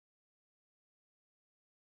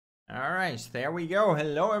All right, there we go.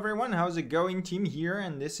 Hello everyone, how's it going? Team here,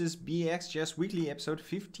 and this is BxJS Weekly episode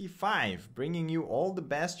 55, bringing you all the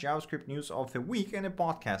best JavaScript news of the week in a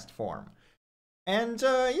podcast form. And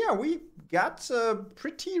yeah, we got a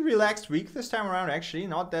pretty relaxed week this time around, actually.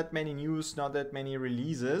 Not that many news, not that many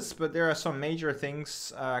releases, but there are some major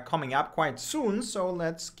things coming up quite soon. So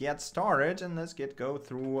let's get started and let's go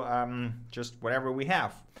through just whatever we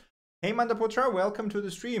have. Hey Mandaputra, welcome to the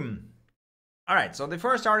stream. All right, so the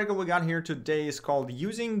first article we got here today is called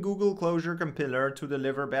Using Google Closure Compiler to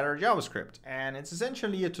Deliver Better JavaScript. And it's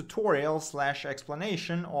essentially a tutorial /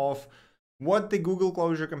 explanation of what the Google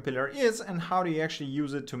Closure Compiler is and how do you actually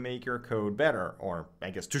use it to make your code better, or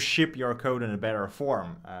I guess to ship your code in a better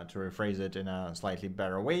form, to rephrase it in a slightly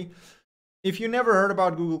better way. If you never heard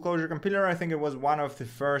about Google Closure Compiler, I think it was one of the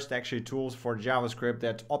first actually tools for JavaScript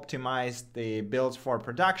that optimized the builds for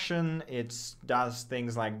production. It does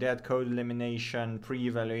things like dead code elimination,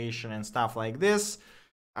 pre-evaluation, and stuff like this.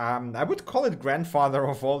 I would call it grandfather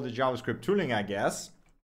of all the JavaScript tooling, I guess.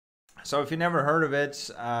 So if you never heard of it,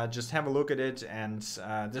 just have a look at it, and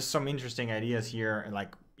there's some interesting ideas here,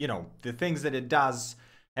 like, you know, the things that it does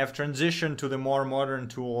have transitioned to the more modern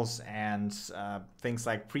tools, and things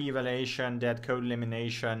like pre-evaluation, dead code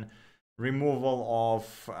elimination, removal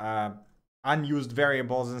of unused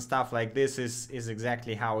variables and stuff like this is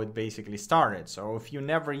exactly how it basically started. So if you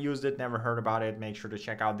never used it, never heard about it, make sure to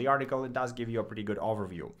check out the article. It does give you a pretty good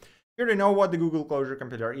overview. If you already know what the Google Closure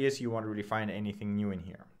Compiler is, you won't really find anything new in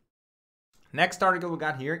here. Next article we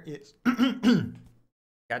got here is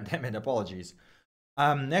God damn it, apologies.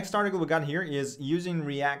 Next article we got here is using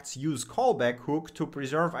React's useCallback hook to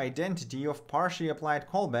preserve identity of partially applied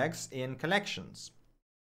callbacks in collections.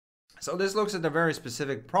 So this looks at a very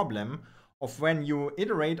specific problem of when you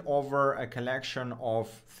iterate over a collection of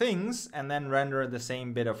things and then render the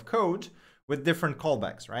same bit of code with different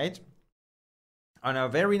callbacks, right? On a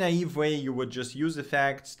very naive way, you would just use the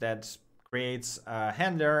fact that creates a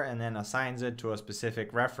handler and then assigns it to a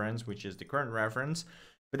specific reference, which is the current reference.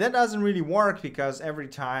 But that doesn't really work, because every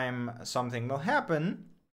time something will happen,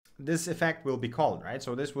 this effect will be called, right?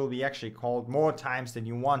 So this will be actually called more times than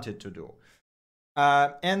you want it to do.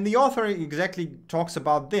 And the author exactly talks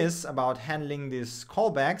about this, about handling these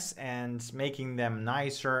callbacks and making them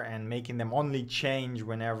nicer and making them only change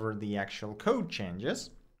whenever the actual code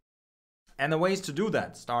changes. And the ways to do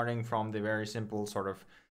that, starting from the very simple sort of,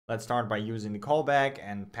 let's start by using the callback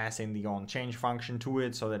and passing the onChange function to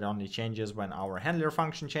it so that it only changes when our handler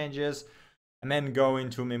function changes. And then go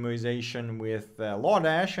into memoization with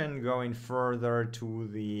Lodash and going further to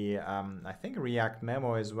the, I think, React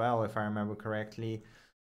memo as well, if I remember correctly.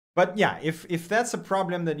 But yeah, if that's a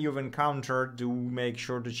problem that you've encountered, do make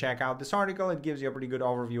sure to check out this article. It gives you a pretty good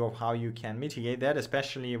overview of how you can mitigate that,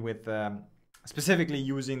 especially with specifically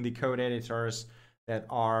using the code editors that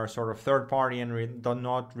are sort of third-party and do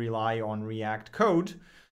not rely on React code,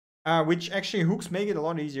 which actually hooks make it a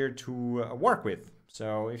lot easier to work with.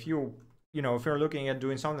 So if you're looking at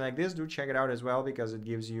doing something like this, do check it out as well, because it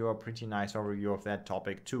gives you a pretty nice overview of that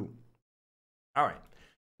topic too. All right.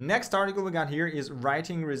 Next article we got here is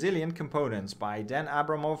Writing Resilient Components by Dan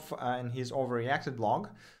Abramov in his Overreacted blog.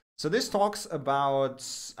 So this talks about,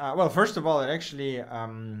 well, first of all, it actually,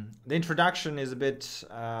 the introduction is a bit,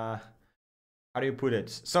 how do you put it?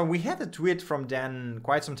 So we had a tweet from Dan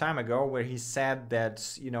quite some time ago where he said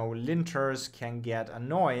that, you know, linters can get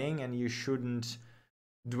annoying and you shouldn't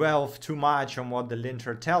dwell too much on what the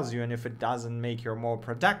linter tells you. And if it doesn't make you more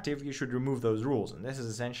productive, you should remove those rules. And this is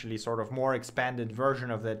essentially sort of more expanded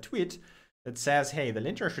version of that tweet that says, hey, the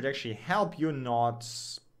linter should actually help you, not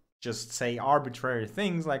just say arbitrary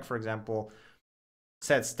things like, for example,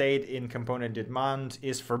 set state in component demand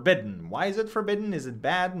is forbidden. Why is it forbidden? Is it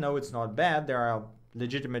bad? No, it's not bad. There are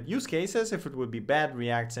legitimate use cases. If it would be bad,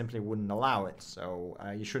 React simply wouldn't allow it. So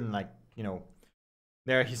you shouldn't, like, you know,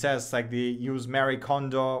 there he says, like, the use Mary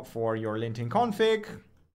Kondo for your linting config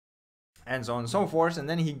and so on and so forth. And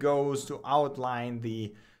then he goes to outline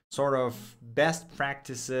the sort of best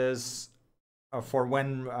practices for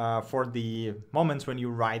the moments when you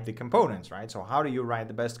write the components, right? So how do you write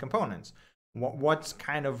the best components? What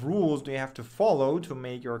kind of rules do you have to follow to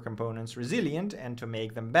make your components resilient and to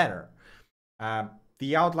make them better?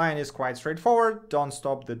 The outline is quite straightforward. Don't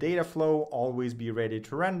stop the data flow. Always be ready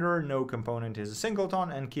to render. No component is a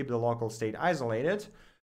singleton, and keep the local state isolated.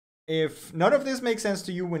 If none of this makes sense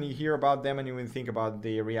to you when you hear about them and you think about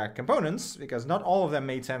the React components, because not all of them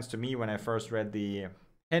made sense to me when I first read the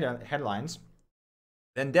headlines,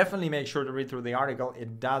 then definitely make sure to read through the article.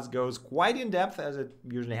 It goes quite in depth, as it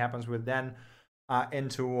usually happens with Dan,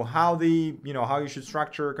 into how how you should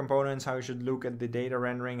structure components, how you should look at the data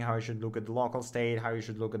rendering, how you should look at the local state, how you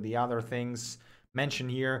should look at the other things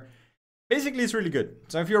mentioned here. Basically, it's really good.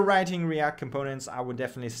 So if you're writing React components, I would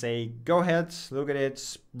definitely say go ahead, look at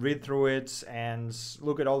it, read through it, and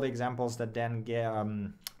look at all the examples that then get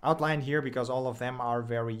outlined here, because all of them are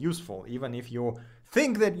very useful. Even if you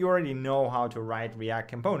think that you already know how to write React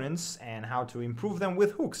components and how to improve them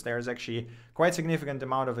with hooks, there's actually quite significant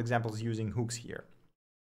amount of examples using hooks here.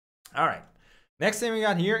 All right. Next thing we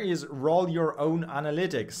got here is roll your own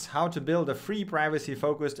analytics, how to build a free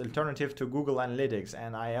privacy-focused alternative to Google Analytics.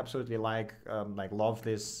 And I absolutely love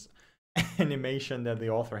this animation that the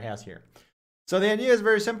author has here. So the idea is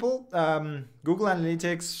very simple. Google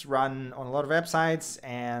Analytics run on a lot of websites,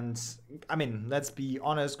 and I mean, let's be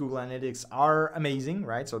honest, Google Analytics are amazing,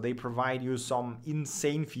 right? So they provide you some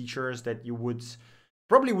insane features that you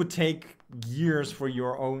probably would take years for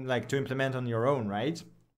your own, to implement on your own, right?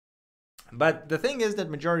 But the thing is that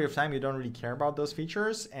majority of time you don't really care about those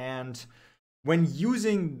features, and when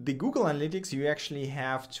using the Google Analytics, you actually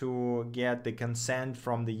have to get the consent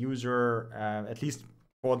from the user, at least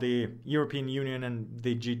for the European Union and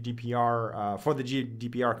the GDPR, for the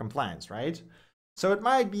GDPR compliance, right? So it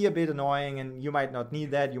might be a bit annoying, and you might not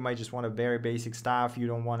need that. You might just want a very basic stuff. You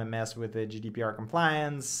don't want to mess with the GDPR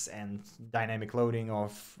compliance and dynamic loading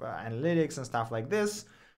of analytics and stuff like this.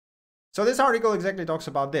 So this article exactly talks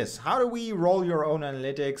about this. How do we roll your own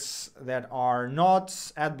analytics that are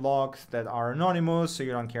not ad blocked, that are anonymous, so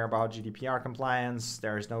you don't care about GDPR compliance,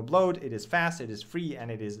 there is no bloat, it is fast, it is free,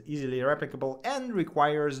 and it is easily replicable and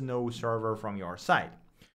requires no server from your side.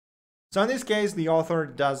 So in this case, the author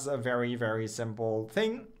does a very, very simple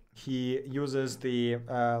thing. He uses the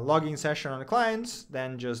logging session on the client,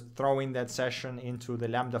 then just throwing that session into the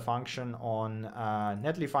Lambda function on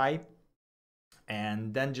Netlify,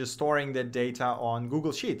 and then just storing that data on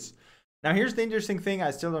Google Sheets. Now here's the interesting thing.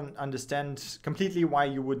 I still don't understand completely why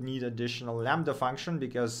you would need additional Lambda function,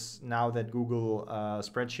 because now that Google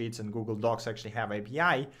Spreadsheets and Google Docs actually have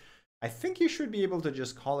API, I think you should be able to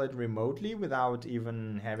just call it remotely without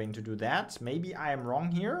even having to do that. Maybe I am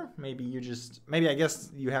wrong here. Maybe I guess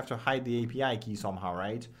you have to hide the API key somehow,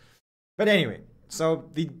 right? But anyway, so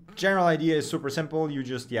the general idea is super simple. You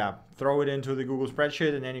just, throw it into the Google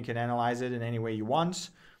spreadsheet, and then you can analyze it in any way you want.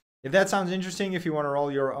 If that sounds interesting, if you want to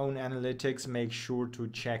roll your own analytics, make sure to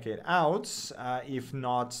check it out. If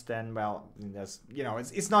not, then, well,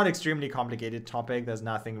 it's not extremely complicated topic. There's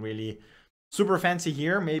nothing really super fancy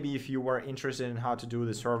here. Maybe if you were interested in how to do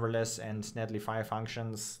the serverless and Netlify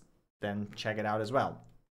functions, then check it out as well.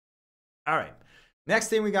 All right. Next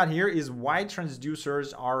thing we got here is why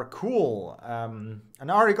transducers are cool. An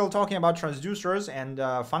article talking about transducers and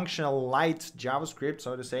functional light JavaScript,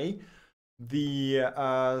 so to say. The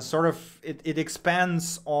it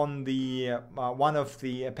expands on the one of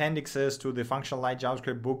the appendixes to the functional light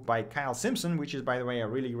JavaScript book by Kyle Simpson, which is, by the way, a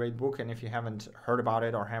really great book. And if you haven't heard about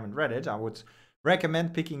it or haven't read it, I would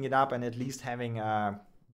recommend picking it up and at least having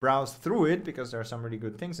browsed through it, because there are some really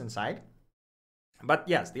good things inside. But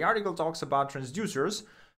yes, the article talks about transducers,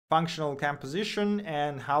 functional composition,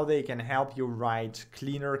 and how they can help you write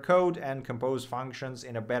cleaner code and compose functions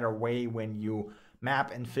in a better way when you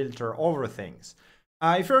map and filter over things.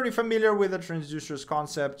 If you're already familiar with the transducers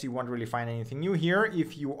concept, you won't really find anything new here.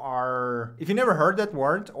 If you never heard that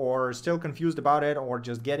word, or still confused about it, or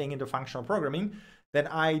just getting into functional programming, then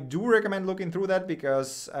I do recommend looking through that,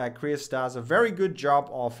 because Chris does a very good job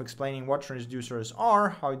of explaining what transducers are,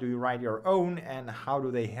 how do you write your own, and how do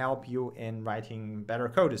they help you in writing better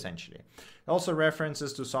code, essentially. Also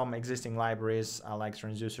references to some existing libraries like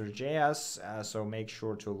Transducers.js, so make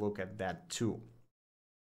sure to look at that too.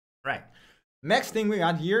 Right. Next thing we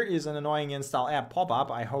got here is an annoying install app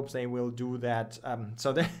pop-up. I hope they will do that.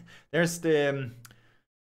 So there's the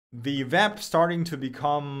web starting to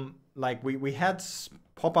become, like, we had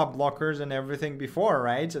pop-up blockers and everything before,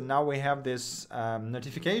 right? And now we have this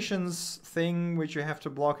notifications thing which you have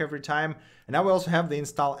to block every time. And now we also have the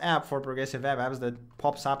install app for progressive web apps that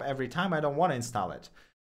pops up every time I don't want to install it.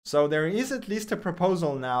 So there is at least a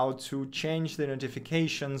proposal now to change the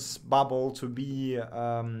notifications bubble to be,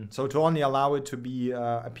 so to only allow it to be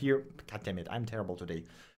appear. God damn it, I'm terrible today.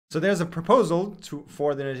 So there's a proposal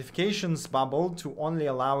for the notifications bubble to only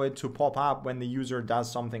allow it to pop up when the user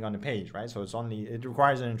does something on the page, right? So it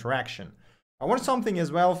requires an interaction. I want something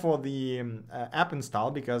as well for the app install,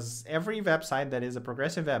 because every website that is a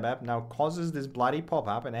progressive web app now causes this bloody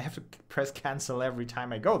pop-up, and I have to press cancel every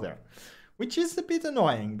time I go there, which is a bit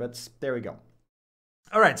annoying, but there we go.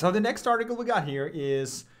 All right, so the next article we got here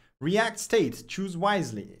is React State, choose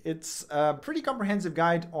wisely. It's a pretty comprehensive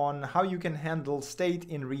guide on how you can handle state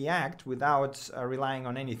in React without relying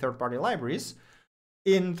on any third-party libraries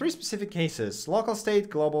in 3 specific cases: local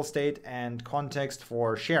state, global state, and context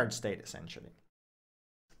for shared state, essentially.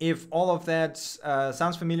 If all of that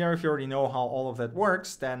sounds familiar, if you already know how all of that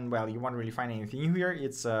works, then, well, you won't really find anything new here.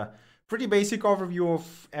 It's a pretty basic overview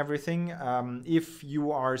of everything. If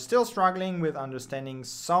you are still struggling with understanding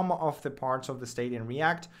some of the parts of the state in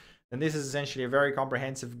React, then this is essentially a very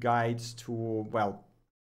comprehensive guide to, well,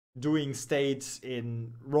 doing states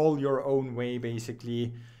in roll your own way,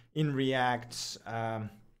 basically, in React.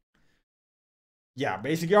 Yeah,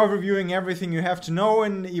 basically overviewing everything you have to know,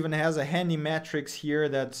 and even has a handy matrix here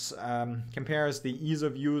that compares the ease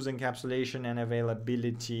of use, encapsulation, and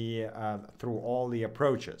availability through all the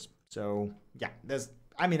approaches. So yeah,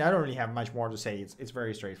 I don't really have much more to say. It's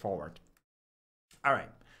very straightforward. All right.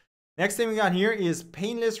 Next thing we got here is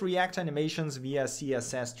Painless React Animations via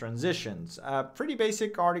CSS Transitions. A pretty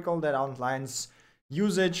basic article that outlines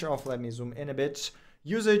usage of, let me zoom in a bit,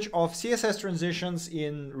 usage of CSS transitions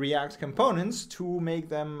in React components to make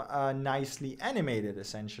them nicely animated,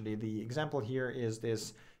 essentially. The example here is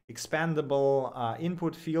this expandable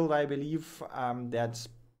input field, I believe, that's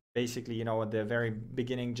basically, you know, at the very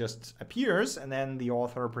beginning just appears, and then the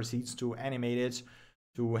author proceeds to animate it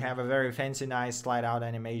to have a very fancy, nice slide out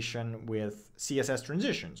animation with CSS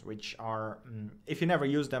transitions, which are, if you never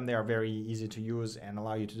use them, they are very easy to use and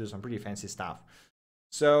allow you to do some pretty fancy stuff.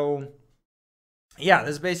 So yeah,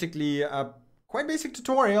 this is basically a quite basic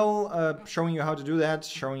tutorial showing you how to do that,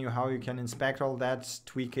 showing you how you can inspect all that,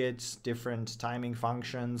 tweak it, different timing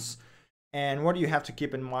functions, and what you have to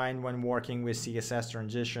keep in mind when working with CSS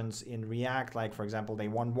transitions in React. Like, for example, they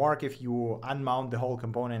won't work if you unmount the whole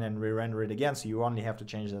component and re-render it again, so you only have to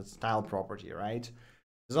change that style property, right?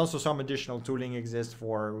 There's also some additional tooling exists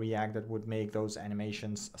for React that would make those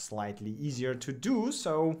animations slightly easier to do.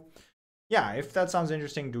 So yeah, if that sounds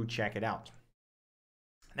interesting, do check it out.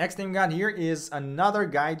 Next thing we got here is another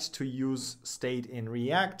guide to use state in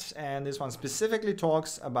React, and this one specifically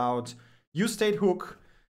talks about useState hook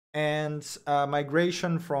and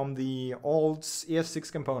migration from the old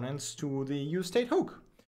ES6 components to the useState hook,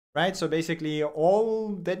 right? So basically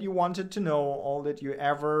all that you wanted to know, all that you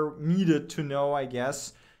ever needed to know, I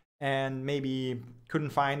guess, and maybe couldn't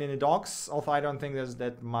find in the docs, although I don't think there's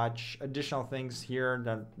that much additional things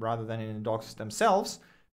here rather than in the docs themselves,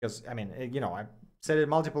 because, I mean, you know, I said it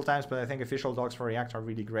multiple times, but I think official docs for React are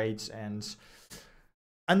really great, and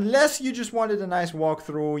unless you just wanted a nice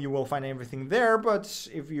walkthrough, you will find everything there. But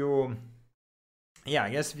if you, yeah, I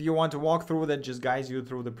guess if you want a walkthrough that just guides you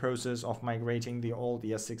through the process of migrating the old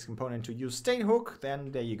ES6 component to useState hook,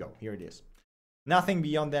 then there you go, here it is. Nothing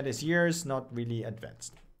beyond that is yours, not really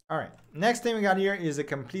advanced. All right, next thing we got here is a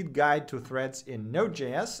complete guide to threads in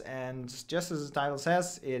Node.js, and just as the title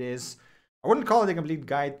says, it is, I wouldn't call it a complete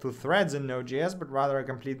guide to threads in Node.js, but rather a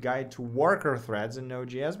complete guide to worker threads in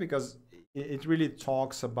Node.js, because it really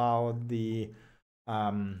talks about the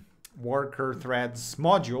worker threads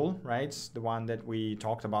module, right? The one that we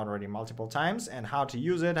talked about already multiple times, and how to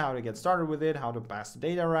use it, how to get started with it, how to pass the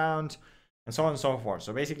data around, and so on and so forth.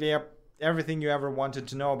 So basically, everything you ever wanted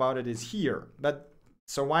to know about it is here. But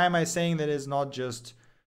so why am I saying that it's not just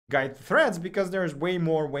guide to threads? Because there's way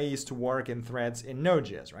more ways to work in threads in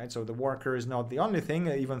Node.js, right? So the worker is not the only thing,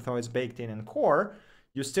 even though it's baked in core.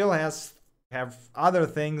 You still have other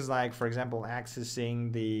things, like, for example,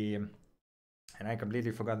 accessing the, and I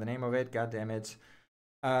completely forgot the name of it, god damn it,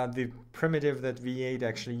 the primitive that V8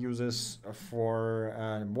 actually uses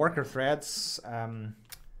for worker threads,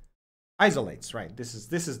 isolates, right? This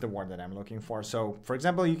is the word that I'm looking for. So, for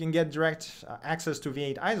example, you can get direct access to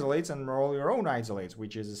V8 isolates and roll your own isolates,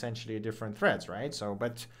 which is essentially different threads, right? So,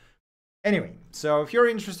 but anyway, so if you're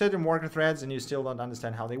interested in worker threads and you still don't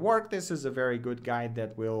understand how they work, this is a very good guide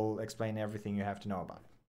that will explain everything you have to know about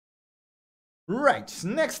it. Right,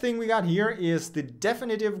 next thing we got here is the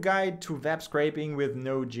definitive guide to web scraping with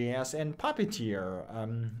Node.js and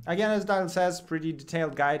Puppeteer. Again, as the title says, pretty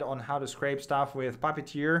detailed guide on how to scrape stuff with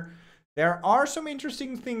Puppeteer. There are some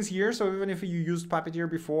interesting things here, so even if you used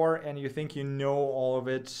Puppeteer before and you think you know all of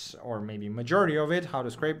it, or maybe majority of it, how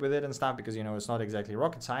to scrape with it and stuff, because, you know, it's not exactly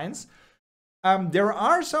rocket science, there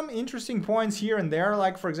are some interesting points here and there.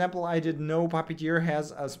 Like, for example, I didn't know Puppeteer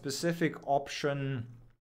has a specific option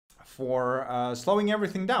for slowing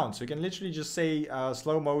everything down. So you can literally just say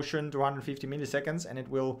slow motion to 150 milliseconds, and it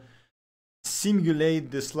will simulate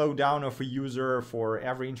the slowdown of a user for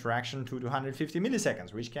every interaction to 250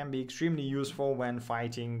 milliseconds, which can be extremely useful when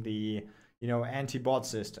fighting the, anti-bot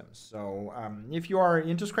systems. So if you are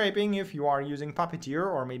into scraping, if you are using Puppeteer,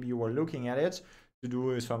 or maybe you are looking at it to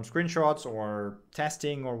do some screenshots or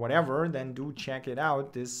testing or whatever, then do check it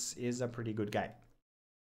out. This is a pretty good guide.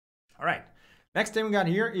 All right. Next thing we got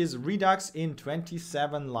here is Redux in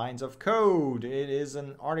 27 lines of code. It is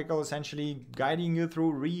an article essentially guiding you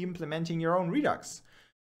through re-implementing your own Redux.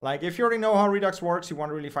 Like, if you already know how Redux works, you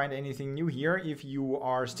won't really find anything new here. If you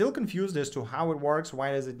are still confused as to how it works,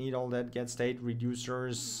 why does it need all that get state,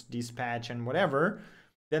 reducers, dispatch, and whatever,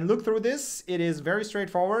 then look through this. It is very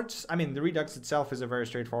straightforward. I mean, the Redux itself is a very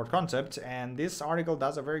straightforward concept, and this article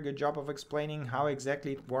does a very good job of explaining how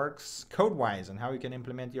exactly it works code-wise and how you can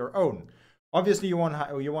implement your own. Obviously, you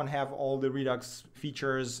won't have all the Redux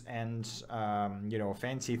features and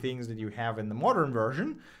fancy things that you have in the modern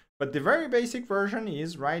version, but the very basic version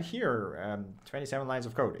is right here, 27 lines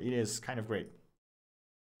of code. It is kind of great.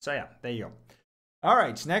 So yeah, there you go. All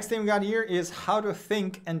right, next thing we got here is how to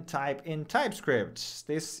think and type in TypeScript.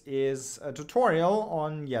 This is a tutorial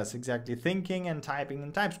on, yes, exactly, thinking and typing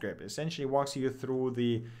in TypeScript. It essentially walks you through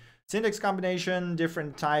the syntax combination,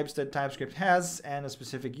 different types that TypeScript has, and the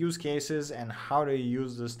specific use cases, and how to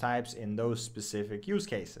use those types in those specific use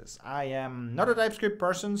cases. I am not a TypeScript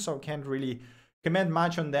person, so can't really comment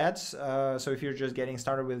much on that. So if you're just getting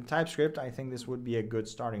started with TypeScript, I think this would be a good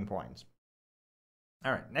starting point.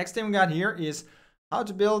 All right, next thing we got here is how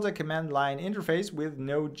to build a command line interface with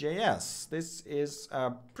Node.js. This is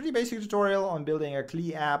a pretty basic tutorial on building a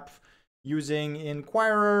CLI app using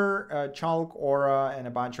Inquirer, Chalk, Aura, and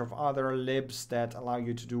a bunch of other libs that allow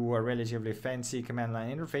you to do a relatively fancy command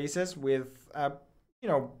line interfaces with,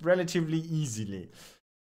 relatively easily.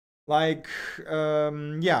 Like,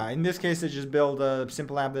 yeah, in this case, they just build a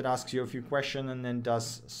simple app that asks you a few questions and then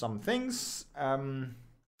does some things.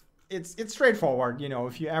 It's straightforward.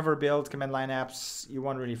 If you ever build command line apps, you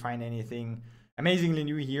won't really find anything amazingly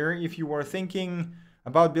new here. If you were thinking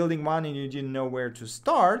about building one and you didn't know where to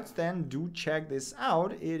start, then do check this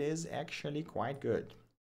out. It is actually quite good.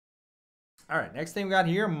 All right, next thing we got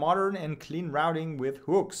here, modern and clean routing with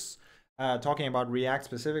hooks. Talking about React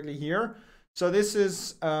specifically here. So this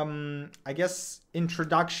is, I guess,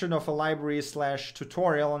 introduction of a library /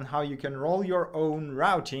 tutorial on how you can roll your own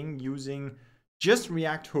routing using just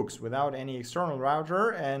React hooks without any external router.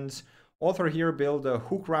 And author here built a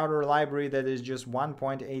hook router library that is just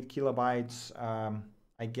 1.8 kilobytes.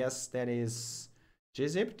 I guess that is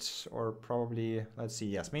gzipped, or probably, let's see,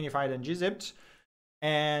 yes, minified and gzipped,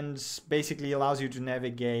 and basically allows you to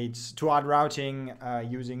navigate to add routing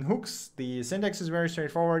using hooks. The syntax is very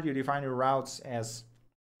straightforward. You define your routes as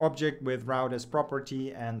object with route as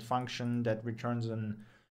property and function that returns a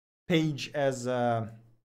page as a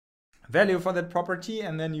value for that property,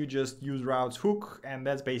 and then you just use routes hook, and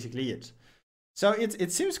that's basically it. So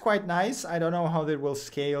it seems quite nice. I don't know how that will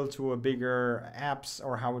scale to a bigger apps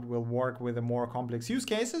or how it will work with the more complex use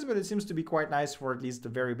cases, but it seems to be quite nice for at least the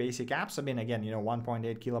very basic apps. I mean, again,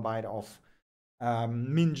 1.8 kilobyte of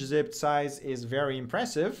min zipped size is very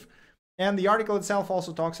impressive. And the article itself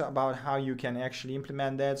also talks about how you can actually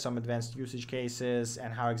implement that, some advanced usage cases,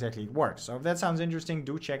 and how exactly it works. So if that sounds interesting,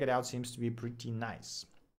 do check it out. Seems to be pretty nice.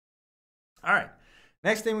 All right.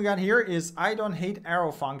 Next thing we got here is I Don't Hate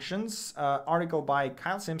Arrow Functions, article by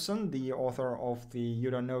Kyle Simpson, the author of the You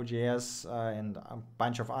Don't Know JS and a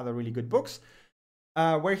bunch of other really good books,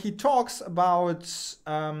 where he talks about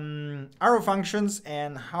arrow functions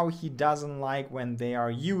and how he doesn't like when they are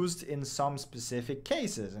used in some specific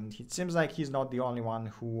cases. And it seems like he's not the only one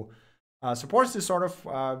who supports this sort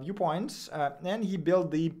of viewpoint. And he built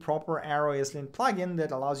the proper arrow ESLint plugin that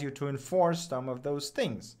allows you to enforce some of those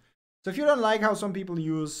things. So if you don't like how some people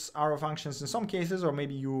use arrow functions in some cases, or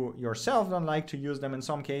maybe you yourself don't like to use them in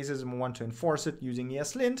some cases and want to enforce it using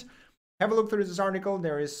ESLint, have a look through this article.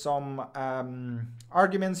 There is some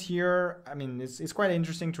arguments here. I mean, it's quite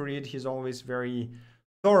interesting to read. He's always very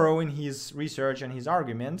thorough in his research and his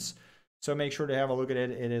arguments. So make sure to have a look at it.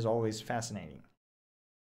 It is always fascinating.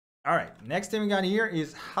 All right, next thing we got here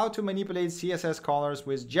is how to manipulate CSS colors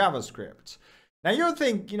with JavaScript. Now you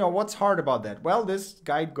think, what's hard about that? Well, this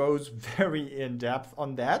guide goes very in-depth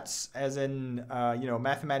on that, as in,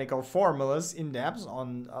 mathematical formulas in-depth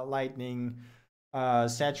on lightning,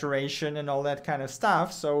 saturation, and all that kind of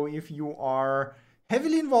stuff. So if you are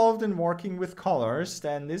heavily involved in working with colors,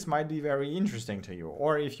 then this might be very interesting to you,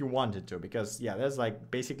 or if you wanted to, because, yeah, there's like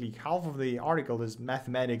basically half of the article is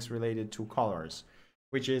mathematics related to colors,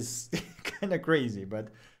 which is kind of crazy, but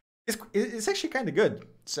it's actually kind of good.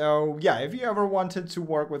 So yeah, if you ever wanted to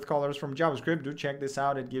work with colors from JavaScript, do check this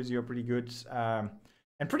out. It gives you a pretty good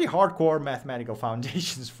and pretty hardcore mathematical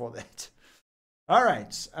foundations for that. All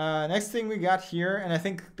right, next thing we got here, and I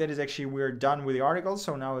think that is actually we're done with the article,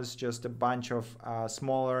 so now it's just a bunch of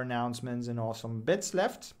smaller announcements and awesome bits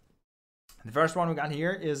left. The first one we got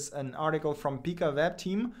here is an article from Pika Web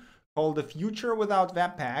team called The Future Without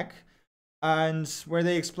Webpack, and where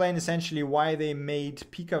they explain essentially why they made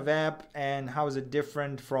Pika Web and how is it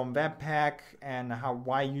different from Webpack and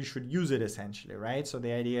why you should use it essentially, right? So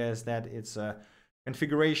the idea is that it's a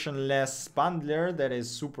configuration-less bundler that is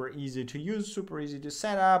super easy to use, super easy to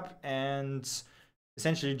set up, and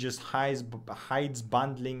essentially just hides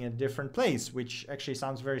bundling in a different place, which actually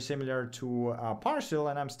sounds very similar to Parcel,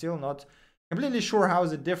 and I'm still not completely sure how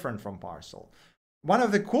is it different from Parcel. One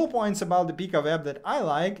of the cool points about the Pika Web that I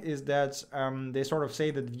like is that they sort of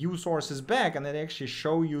say that view source is back, and they actually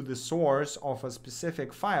show you the source of a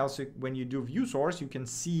specific file. So when you do view source, you can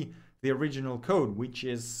see the original code, which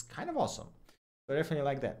is kind of awesome. So definitely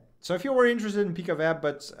like that. So if you were interested in Pika Web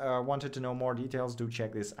but wanted to know more details, do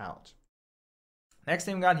check this out. Next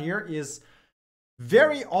thing we got here is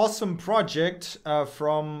very awesome project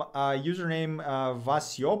from username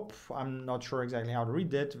Vasiop. I'm not sure exactly how to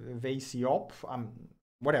read that. Vasiop.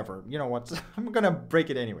 Whatever. You know what? I'm gonna break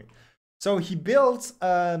it anyway. So he built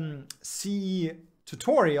C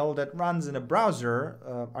tutorial that runs in a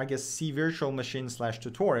browser, I guess C virtual machine /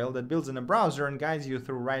 tutorial that builds in a browser and guides you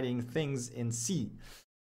through writing things in C.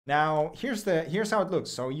 Now here's how it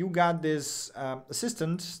looks. So you got this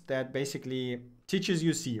assistant that basically teaches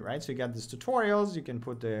you C, right? So you got these tutorials, you can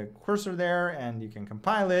put the cursor there and you can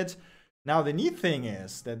compile it. Now the neat thing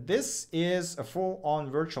is that this is a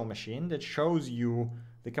full-on virtual machine that shows you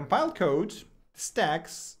the compiled code,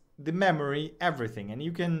 stacks, the memory, everything, and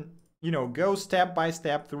you can go step by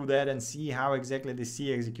step through that and see how exactly the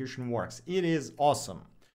C execution works. It is awesome.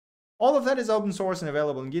 All of that is open source and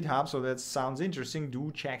available on GitHub, so that sounds interesting.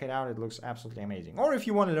 Do check it out. It looks absolutely amazing. Or if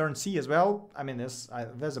you want to learn C as well, I mean, there's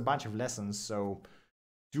a bunch of lessons, so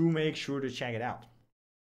do make sure to check it out.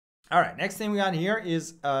 All right, next thing we got here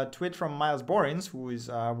is a tweet from Miles Borins, who is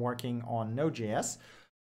working on Node.js.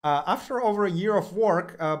 After over a year of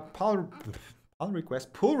work, pull request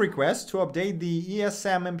to update the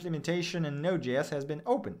ESM implementation in Node.js has been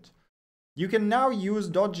opened. You can now use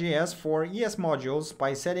 .js for ES modules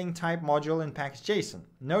by setting type module in package.json.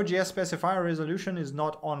 Node.js specifier resolution is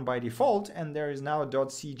not on by default, and there is now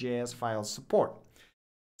 .cjs file support.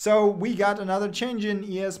 So we got another change in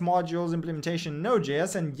ES modules implementation in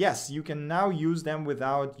Node.js, and yes, you can now use them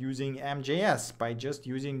without using m.js by just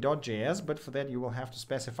using .js, but for that you will have to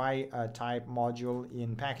specify a type module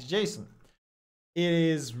in package.json. It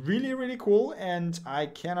is really, really cool, and I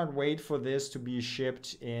cannot wait for this to be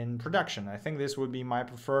shipped in production. I think this would be my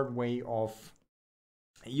preferred way of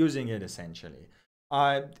using it, essentially.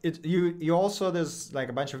 You also, there's like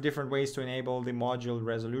a bunch of different ways to enable the module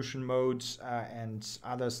resolution modes and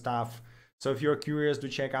other stuff. So if you're curious, to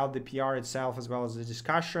check out the PR itself as well as the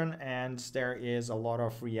discussion, and there is a lot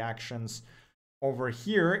of reactions over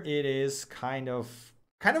here. It is kind of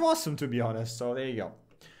awesome, to be honest. So there you go.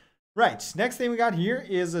 Right, next thing we got here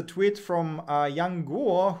is a tweet from Yang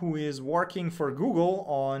Guo, who is working for Google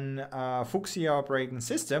on Fuchsia operating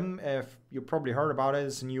system. If you probably heard about it,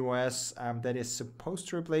 it's an OS that is supposed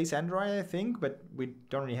to replace Android, I think, but we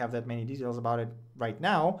don't really have that many details about it right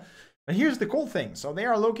now. But here's the cool thing. So they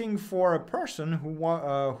are looking for a person who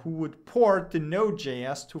would port the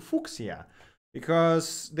Node.js to Fuchsia,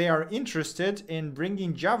 because they are interested in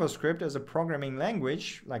bringing JavaScript as a programming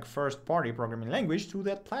language, like first-party programming language, to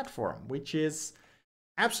that platform, which is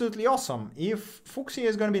absolutely awesome. If Fuchsia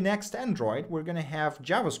is going to be next Android, we're going to have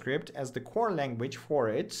JavaScript as the core language for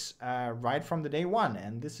it right from the day one,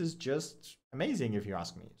 and this is just amazing if you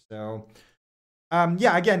ask me. So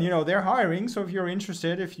yeah, again, they're hiring, so if you're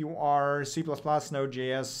interested, if you are C++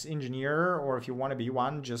 Node.js engineer, or if you want to be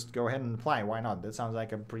one, just go ahead and apply. Why not? That sounds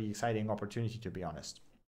like a pretty exciting opportunity, to be honest.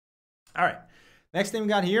 All right. Next thing we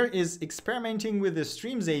got here is experimenting with the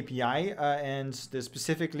Streams API, and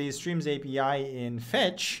specifically Streams API in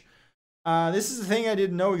Fetch. This is a thing I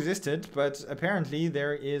didn't know existed, but apparently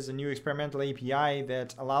there is a new experimental API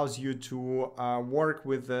that allows you to work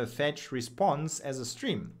with the Fetch response as a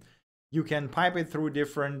stream. You can pipe it through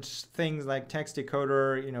different things like text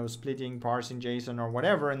decoder, splitting, parsing JSON or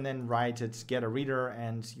whatever, and then write it, get a reader,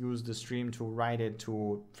 and use the stream to write it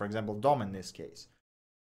to, for example, DOM in this case.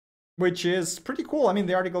 Which is pretty cool. I mean,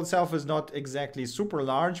 the article itself is not exactly super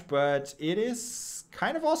large, but it is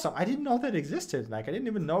kind of awesome. I didn't know that existed. Like, I didn't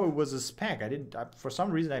even know it was a spec. For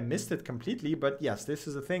some reason, I missed it completely, but yes, this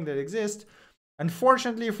is a thing that exists.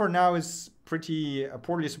 Unfortunately, for now, it's pretty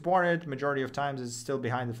poorly supported. Majority of times, it's still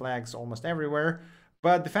behind the flags almost everywhere.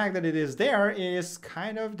 But the fact that it is there is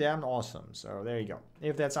kind of damn awesome. So there you go.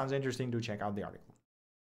 If that sounds interesting, do check out the article.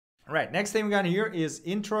 All right, next thing we got here is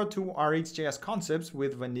Intro to RxJS Concepts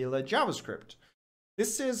with Vanilla JavaScript.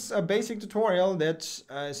 This is a basic tutorial that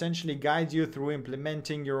essentially guides you through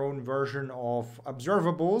implementing your own version of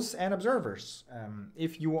observables and observers.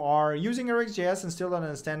 If you are using RxJS and still don't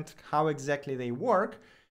understand how exactly they work,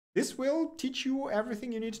 this will teach you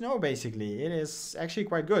everything you need to know, basically. It is actually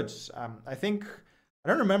quite good. I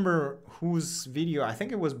don't remember whose video. I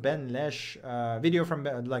think it was Ben Lesh video from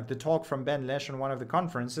like the talk from Ben Lesh on one of the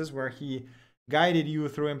conferences where he guided you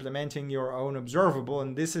through implementing your own observable.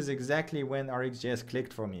 And this is exactly when RxJS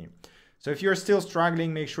clicked for me. So if you're still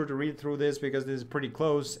struggling, make sure to read through this because this is pretty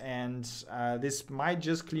close. And this might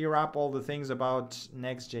just clear up all the things about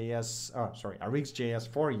RxJS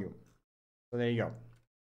for you. So there you go.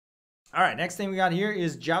 All right, next thing we got here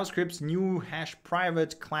is JavaScript's new hash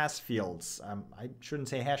private class fields. I shouldn't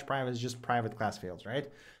say hash private, it's just private class fields,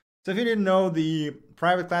 right? So if you didn't know, the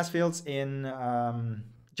private class fields in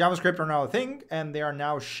JavaScript are now a thing, and they are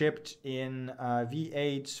now shipped in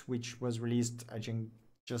V8, which was released, I think,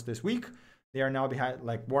 just this week. They are now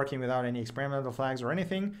working without any experimental flags or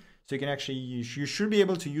anything. So you can actually, you should be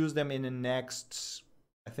able to use them in the next,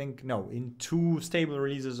 in 2 stable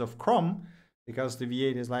releases of Chrome, because the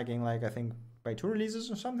V8 is lagging I think by 2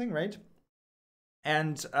 releases or something, right?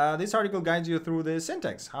 And this article guides you through the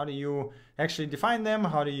syntax. How do you actually define them?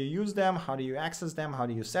 How do you use them? How do you access them? How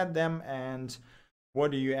do you set them? And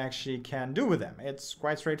what do you actually can do with them? It's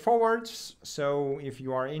quite straightforward. So if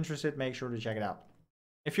you are interested, make sure to check it out.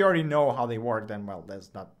 If you already know how they work, then well,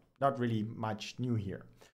 there's not really much new here.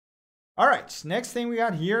 All right, next thing we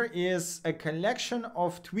got here is a collection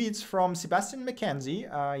of tweets from Sebastian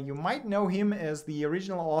McKenzie. You might know him as the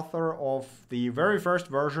original author of the very first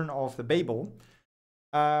version of the Babel.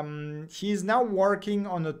 He's now working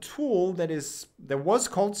on a tool that was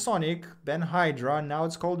called Sonic, then Hydra, now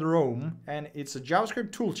it's called Rome, and it's a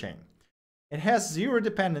JavaScript toolchain. It has 0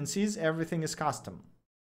 dependencies, everything is custom.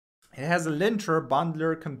 It has a linter,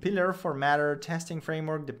 bundler, compiler, formatter, testing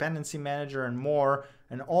framework, dependency manager, and more,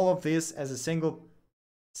 and all of this as a single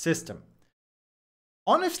system.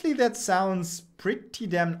 Honestly, that sounds pretty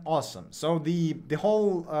damn awesome. So the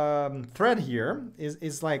whole thread here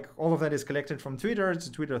is like all of that is collected from Twitter. It's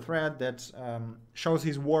a Twitter thread that shows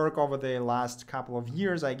his work over the last couple of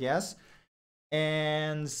years, I guess.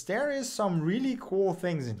 And there is some really cool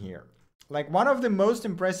things in here. Like one of the most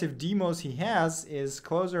impressive demos he has is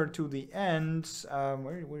closer to the end.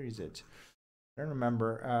 Where is it? I don't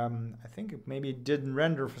remember. I think maybe it didn't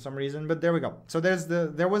render for some reason, but there we go. So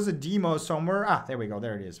there was a demo somewhere. Ah, there we go.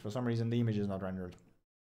 There it is. For some reason, the image is not rendered.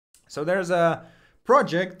 So there's a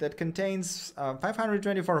project that contains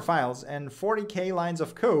 524 files and 40K lines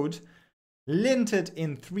of code linted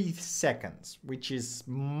in 3 seconds, which is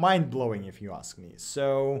mind-blowing if you ask me.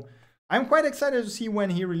 So I'm quite excited to see when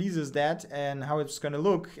he releases that and how it's going to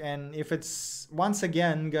look, and if it's once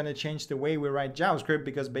again going to change the way we write JavaScript,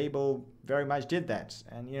 because Babel very much did that.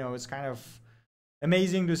 And, you know, it's kind of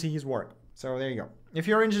amazing to see his work. So there you go. If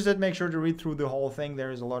you're interested, make sure to read through the whole thing.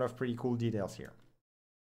 There is a lot of pretty cool details here.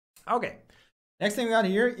 Okay. Next thing we got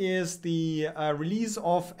here is the release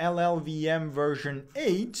of LLVM version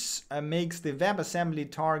 8 makes the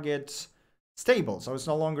WebAssembly target stable. So it's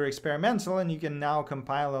no longer experimental, and you can now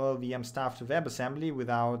compile LLVM stuff to WebAssembly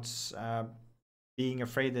without being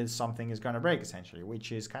afraid that something is going to break, essentially,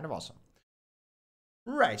 which is kind of awesome.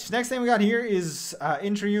 Right, next thing we got here is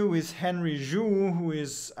interview with Henry Zhu, who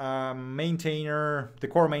is the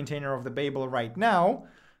core maintainer of the Babel right now,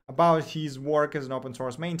 about his work as an open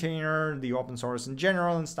source maintainer, the open source in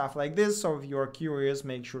general, and stuff like this. So if you're curious,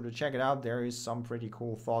 make sure to check it out. There is some pretty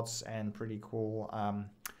cool thoughts and pretty cool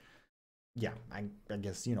yeah, I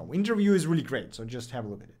guess, you know, interview is really great, so just have a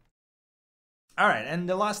look at it. All right, and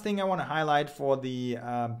the last thing I want to highlight for the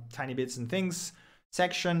tiny bits and things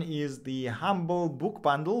section is the Humble book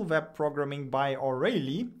bundle, Web Programming by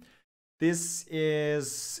O'Reilly. This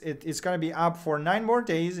is, it's going to be up for 9 more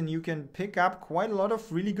days, and you can pick up quite a lot of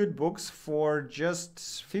really good books for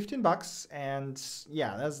just 15 bucks. And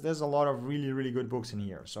yeah, there's a lot of really, really good books in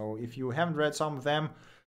here. So if you haven't read some of them,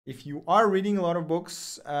 if you are reading a lot of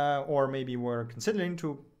books, or maybe were considering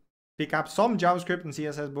to pick up some JavaScript and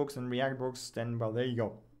CSS books and React books, then, well, there you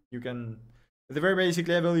go. You can, at the very basic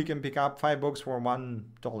level, you can pick up 5 books for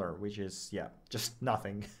 $1, which is, yeah, just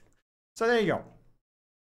nothing. So there you go.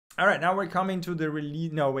 All right, now we're coming to the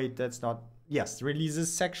release. No, wait, that's not. Yes,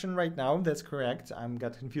 releases section right now. That's correct. I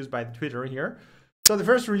got confused by the Twitter here. So the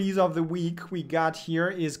first release of the week we got here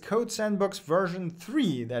is Code Sandbox version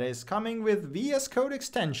 3 that is coming with VS Code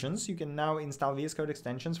extensions. You can now install VS Code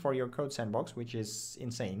extensions for your Code Sandbox, which is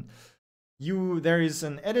insane. There is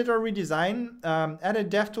an editor redesign,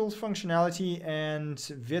 added DevTools functionality, and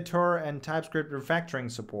Vitor and TypeScript refactoring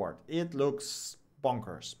support. It looks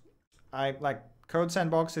bonkers. Code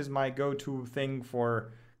Sandbox is my go-to thing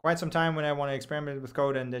for quite some time when I want to experiment with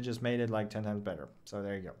code, and they just made it like 10 times better. So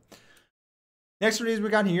there you go. Next release we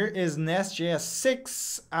got here is Nest.js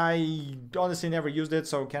 6. I honestly never used it,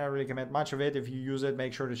 so cannot really recommend much of it. If you use it,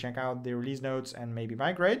 make sure to check out the release notes and maybe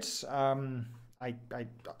migrate. I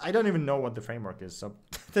don't even know what the framework is, so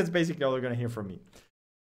that's basically all you're going to hear from me.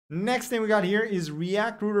 Next thing we got here is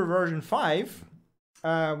React Router version 5,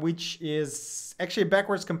 which is actually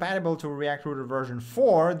backwards compatible to React Router version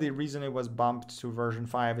 4. The reason it was bumped to version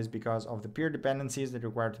 5 is because of the peer dependencies that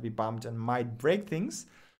require to be bumped and might break things.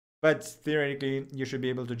 But theoretically, you should be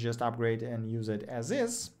able to just upgrade and use it as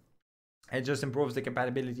is. It just improves the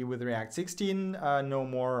compatibility with React 16, no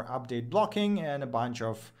more update blocking, and a bunch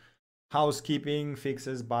of housekeeping,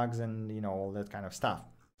 fixes, bugs, and all that kind of stuff.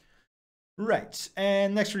 Right,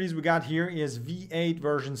 and next release we got here is V8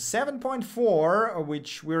 version 7.4,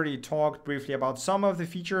 which we already talked briefly about some of the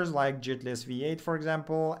features like jitless V8, for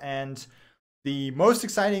example, and the most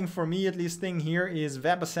exciting for me, at least, thing here is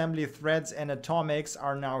WebAssembly threads and atomics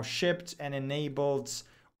are now shipped and enabled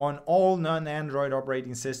on all non-Android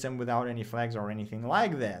operating system without any flags or anything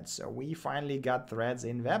like that. So we finally got threads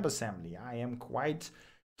in WebAssembly. I am quite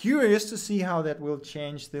curious to see how that will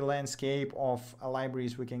change the landscape of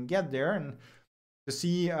libraries we can get there, and to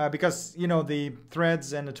see because the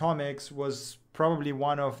threads and atomics was probably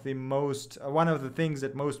one of the things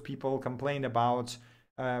that most people complained about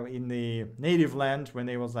in the native land when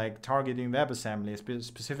they was like targeting WebAssembly.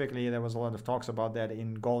 Specifically, there was a lot of talks about that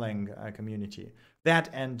in Golang community. That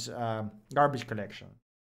and garbage collection.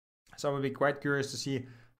 So I would be quite curious to see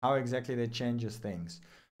how exactly that changes things.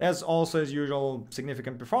 There's also, as usual,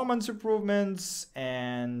 significant performance improvements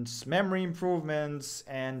and memory improvements,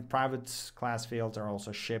 and private class fields are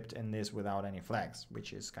also shipped in this without any flags,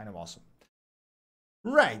 which is kind of awesome.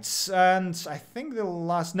 Right, and I think the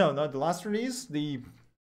last release,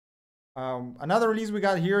 another release we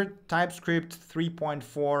got here, TypeScript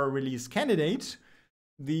 3.4 release candidate.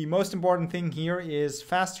 The most important thing here is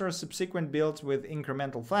faster subsequent builds with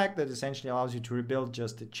incremental flag that essentially allows you to rebuild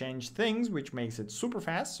just to change things, which makes it super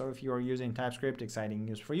fast. So if you are using TypeScript, exciting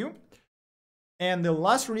news for you. And the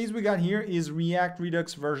last release we got here is React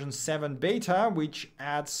Redux version 7 beta, which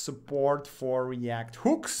adds support for React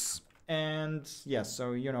hooks. And yes,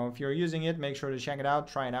 so if you're using it, make sure to check it out,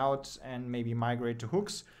 try it out, and maybe migrate to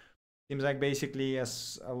hooks. Seems like basically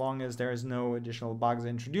as long as there is no additional bugs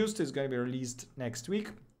introduced, it's going to be released next week.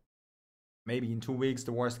 Maybe in 2 weeks,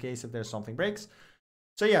 the worst case if there's something breaks.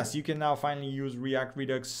 So yes, you can now finally use React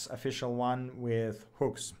Redux official one with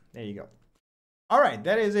hooks. There you go. All right,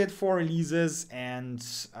 that is it for releases and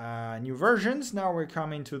new versions. Now we're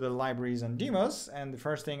coming to the libraries and demos. And the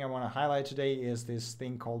first thing I want to highlight today is this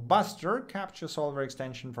thing called Buster, Capture Solver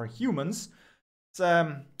extension for humans. It's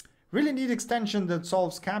really neat extension that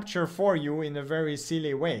solves capture for you in a very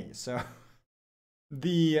silly way. So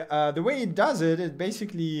the way it does it, it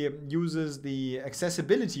basically uses the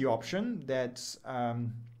accessibility option that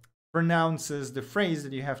pronounces the phrase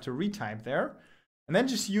that you have to retype there, and then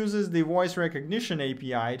just uses the voice recognition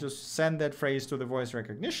API to send that phrase to the voice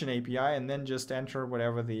recognition API, and then just enter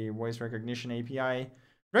whatever the voice recognition API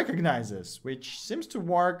recognizes, which seems to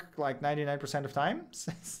work like 99% of time.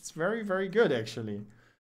 It's very, very good, actually.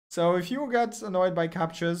 So if you got annoyed by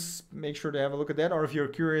CAPTCHAs, make sure to have a look at that. Or if you're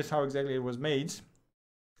curious how exactly it was made,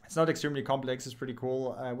 it's not extremely complex. It's pretty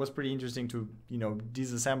cool. It was pretty interesting to,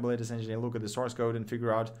 disassemble it essentially and look at the source code and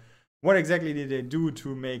figure out what exactly did they do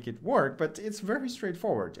to make it work. But it's very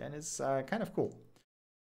straightforward and it's kind of cool.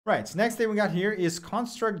 Right, next thing we got here is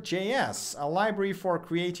Construct.js, a library for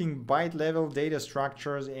creating byte-level data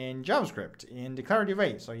structures in JavaScript in declarative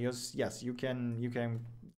way. So yes, you can.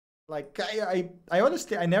 Like I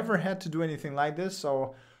honestly, I never had to do anything like this,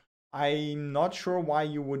 so I'm not sure why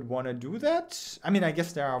you would want to do that. I mean, I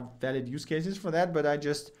guess there are valid use cases for that, but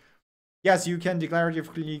yes, you can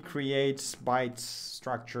declaratively create byte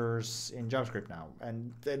structures in JavaScript now.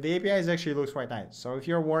 And the APIs actually looks quite nice. So if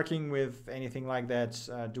you're working with anything like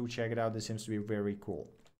that, do check it out. This seems to be very cool.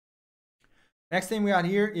 Next thing we got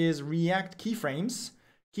here is React keyframes.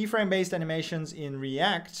 Keyframe-based animations in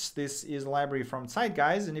React. This is a library from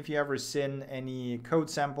Zeitgeist, and if you ever seen any code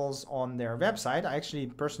samples on their website, I actually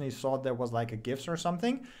personally thought there was like a GIFs or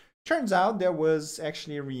something. Turns out there was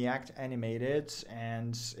actually React animated,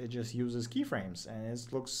 and it just uses keyframes, and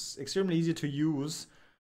it looks extremely easy to use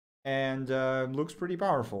and looks pretty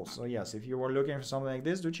powerful. So yes, if you were looking for something like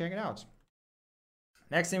this, do check it out.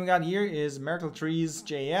 Next thing we got here is Merkle Trees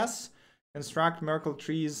JS. Construct Merkle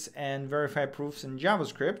trees and verify proofs in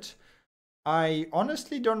JavaScript. I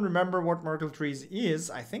honestly don't remember what Merkle trees is.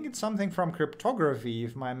 I think it's something from cryptography,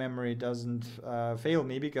 if my memory doesn't fail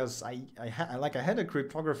me, because I had a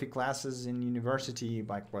cryptography classes in university,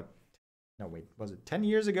 like what? No, wait, was it 10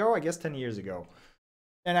 years ago? I guess 10 years ago.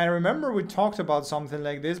 And I remember we talked about something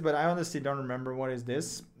like this, but I honestly don't remember what is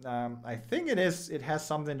this. I think it has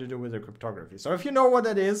something to do with the cryptography. So if you know what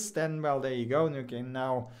that is, then, well, there you go. And you can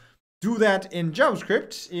now do that in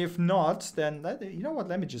JavaScript. If not, then, you know what,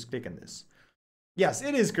 let me just click on this. Yes,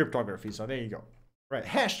 it is cryptography, so there you go. Right,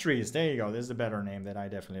 hash trees, there you go. This is a better name that I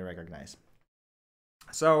definitely recognize.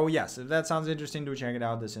 So yes, if that sounds interesting, do check it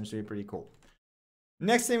out. This seems to be pretty cool.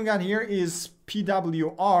 Next thing we got here is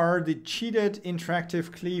PWR, the cheated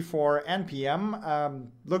interactive CLI for NPM.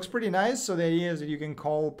 Looks pretty nice. So the idea is that you can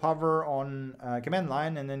call Power on command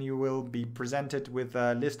line, and then you will be presented with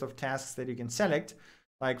a list of tasks that you can select.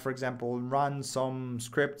 Like, for example, run some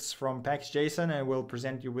scripts from BxJS, and it will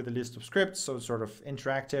present you with a list of scripts. So it's sort of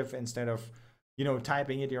interactive instead of, you know,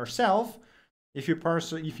 typing it yourself. If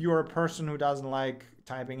you're a person who doesn't like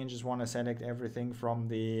typing and just want to select everything from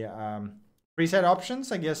the preset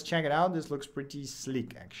options, I guess check it out. This looks pretty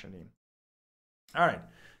sleek, actually. All right.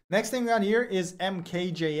 Next thing we got here is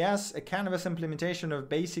MKJS, a canvas implementation of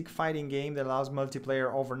basic fighting game that allows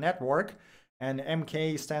multiplayer over network. And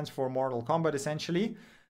MK stands for Mortal Kombat, essentially.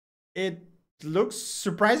 It looks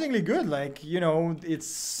surprisingly good. Like, you know,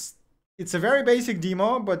 it's a very basic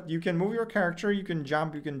demo, but you can move your character, you can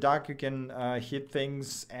jump, you can duck, you can hit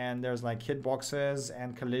things, and there's like hitboxes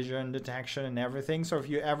and collision detection and everything. So if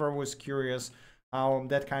you ever was curious how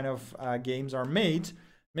that kind of games are made,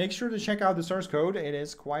 make sure to check out the source code. It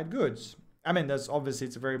is quite good. I mean, that's obviously,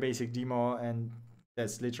 it's a very basic demo, and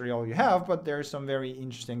that's literally all you have, but there's some very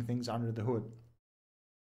interesting things under the hood.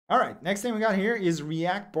 All right, next thing we got here is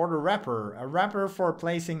React Border Wrapper, a wrapper for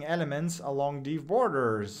placing elements along div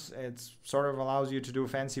borders. It sort of allows you to do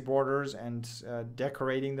fancy borders and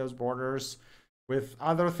decorating those borders with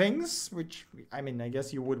other things, which, I mean, I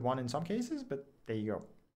guess you would want in some cases, but there you go.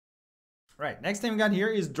 Right, next thing we got here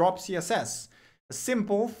is Drop CSS, a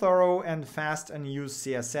simple, thorough, and fast unused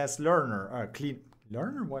CSS learner.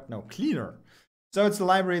 Cleaner. So it's a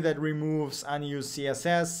library that removes unused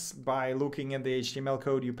CSS by looking at the HTML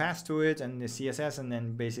code you pass to it and the CSS, and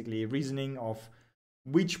then basically reasoning of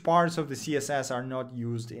which parts of the CSS are not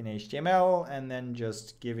used in HTML, and then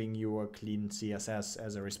just giving you a clean CSS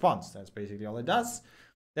as a response. That's basically all it does.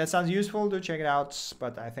 That sounds useful, to check it out,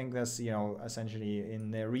 but I think that's, you know, essentially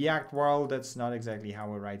in the React world, that's not exactly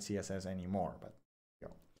how we write CSS anymore, but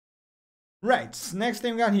right, next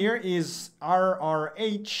thing we got here is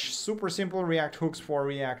RRH, super simple React hooks for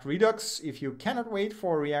React Redux. If you cannot wait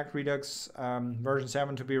for React Redux version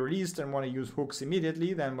 7 to be released and want to use hooks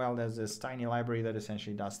immediately, then, well, there's this tiny library that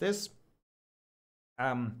essentially does this.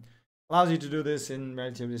 Allows you to do this in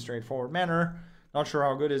relatively straightforward manner. Not sure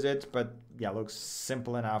how good is it, but yeah, looks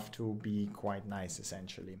simple enough to be quite nice,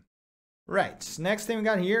 essentially. Right, next thing we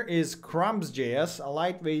got here is Crumbs.js, a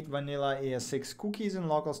lightweight vanilla ES6 cookies and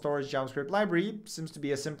local storage JavaScript library. Seems to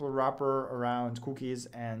be a simple wrapper around cookies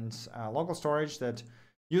and local storage that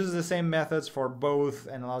uses the same methods for both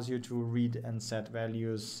and allows you to read and set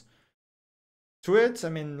values to it. I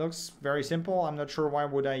mean, looks very simple. I'm not sure why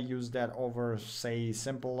would I use that over, say,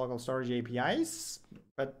 simple local storage APIs,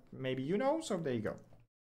 but maybe you know, so there you go.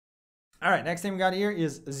 All right, next thing we got here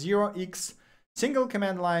is 0x single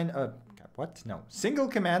command line, single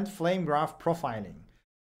command flame graph profiling.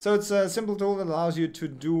 So it's a simple tool that allows you to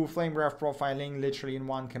do flame graph profiling literally in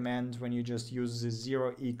one command when you just use the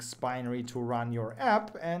 0x binary to run your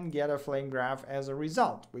app and get a flame graph as a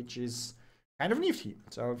result, which is kind of nifty.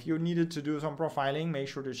 So if you needed to do some profiling, make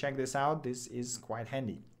sure to check this out. This is quite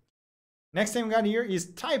handy. Next thing we got here is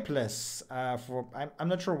typeless. I'm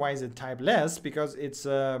not sure why is it typeless, because it's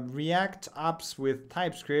React apps with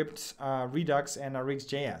TypeScript, Redux, and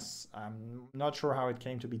BxJS. I'm not sure how it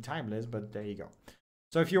came to be typeless, but there you go.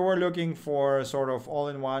 So if you were looking for sort of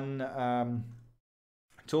all-in-one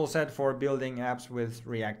tool set for building apps with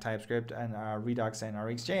React, TypeScript, and Redux and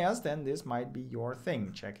BxJS, then this might be your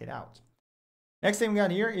thing. Check it out. Next thing we got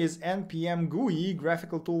here is npm GUI,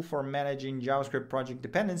 graphical tool for managing JavaScript project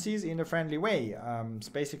dependencies in a friendly way. It's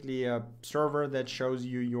basically a server that shows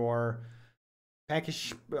you your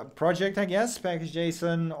package project, I guess, package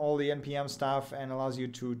JSON, all the npm stuff, and allows you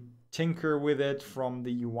to tinker with it from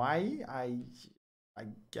the UI. I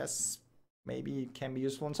guess maybe it can be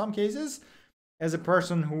useful in some cases. As a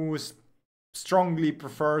person who strongly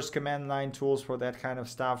prefers command line tools for that kind of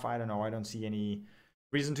stuff, I don't know, I don't see any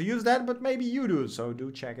reason to use that, but maybe you do, so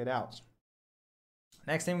do check it out.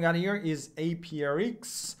 Next thing we got here is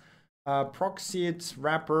APRX, proxied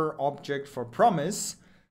wrapper object for promise.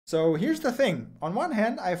 So here's the thing. On one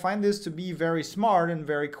hand, I find this to be very smart and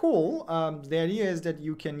very cool. The idea is that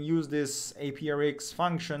you can use this APRX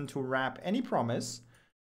function to wrap any promise.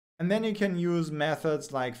 And then you can use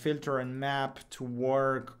methods like filter and map to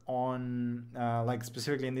work on, like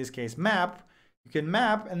specifically in this case, map. You can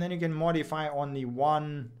map and then you can modify only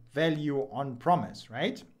one value on promise,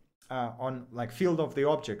 right? On like field of the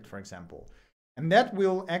object, for example. And that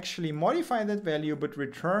will actually modify that value, but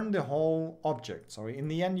return the whole object. So in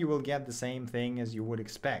the end, you will get the same thing as you would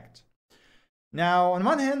expect. Now, on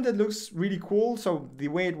one hand, that looks really cool. So the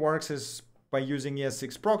way it works is by using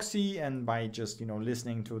ES6 proxy and by just,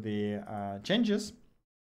 listening to the changes.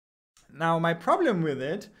 Now, my problem with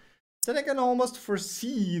it is that I can almost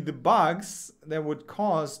foresee the bugs that would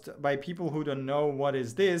caused by people who don't know what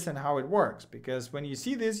is this and how it works. Because when you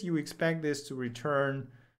see this, you expect this to return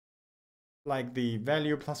like the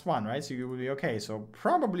value +1, right? So you will be, okay, so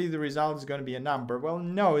probably the result is going to be a number. Well,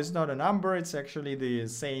 no, it's not a number. It's actually the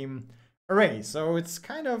same array. So it's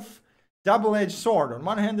kind of double-edged sword. On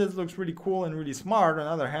one hand, this looks really cool and really smart. On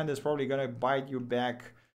the other hand, it's probably going to bite you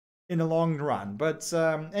back in the long run. But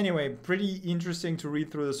anyway, pretty interesting to read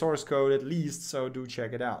through the source code at least. So do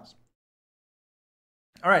check it out.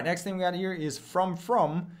 All right, next thing we got here is from,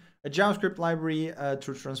 a JavaScript library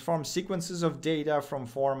to transform sequences of data from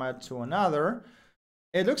format to another.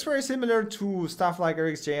 It looks very similar to stuff like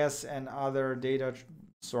BxJS and other data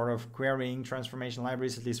sort of querying transformation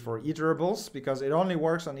libraries, at least for iterables, because it only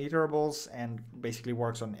works on iterables and basically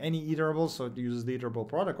works on any iterables. So it uses the iterable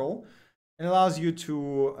protocol and allows you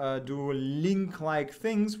to do link-like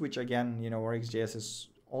things, which again, BxJS is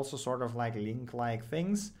also sort of like link-like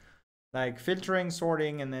things, like filtering,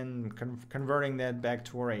 sorting, and then converting that back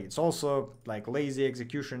to array. It's also like lazy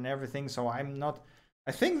execution and everything. So I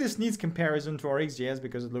think this needs comparison to RxJS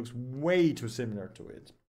because it looks way too similar to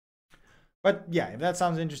it. But yeah, if that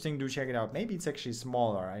sounds interesting, do check it out. Maybe it's actually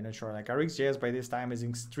smaller, I'm not sure. Like RxJS by this time is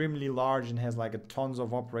extremely large and has like tons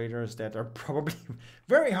of operators that are probably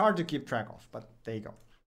very hard to keep track of, but there you go.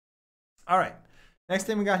 All right. Next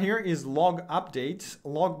thing we got here is log update.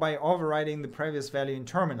 Log by overriding the previous value in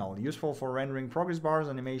terminal. Useful for rendering progress bars,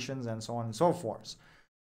 animations, and so on and so forth.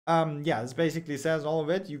 Yeah, this basically says all of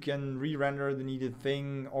it. You can re-render the needed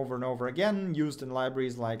thing over and over again, used in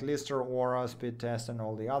libraries like Lister, Aura, Speedtest, and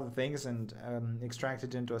all the other things, and extract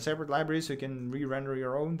it into a separate library so you can re-render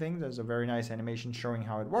your own thing. There's a very nice animation showing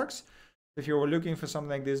how it works. If you're looking for something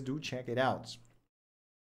like this, do check it out.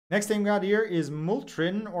 Next thing we got here is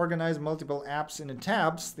Multrin, organize multiple apps in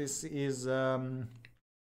tabs. This is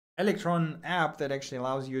Electron app that actually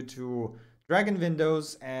allows you to drag in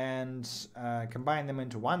windows and combine them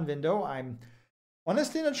into one window. I'm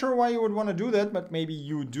honestly not sure why you would want to do that, but maybe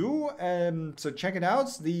you do. So check it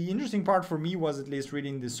out. The interesting part for me was at least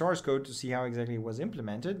reading the source code to see how exactly it was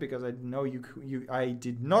implemented, because I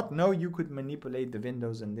did not know you could manipulate the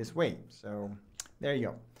windows in this way. So there you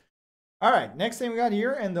go. All right, next thing we got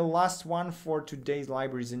here, and the last one for today's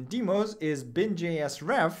libraries and demos, is bin.js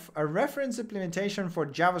ref, a reference implementation for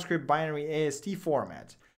JavaScript binary AST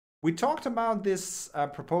format. We talked about this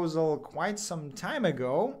proposal quite some time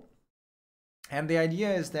ago, and the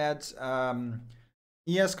idea is that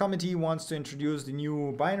ES committee wants to introduce the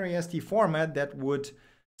new binary AST format that would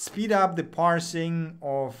speed up the parsing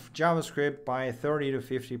of JavaScript by 30 to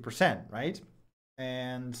 50%, right?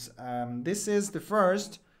 And this is the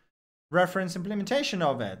first reference implementation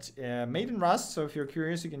of it, made in Rust. So if you're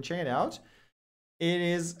curious, you can check it out. It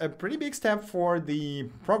is a pretty big step for the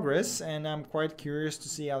progress, and I'm quite curious to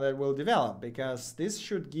see how that will develop, because this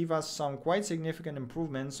should give us some quite significant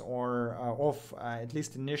improvements of at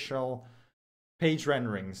least initial page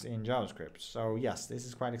renderings in JavaScript. So yes, this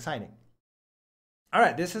is quite exciting. All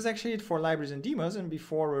right, this is actually it for libraries and demos. And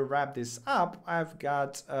before we wrap this up, I've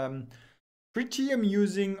got pretty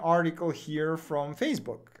amusing article here from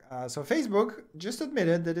Facebook. So Facebook just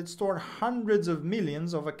admitted that it stored hundreds of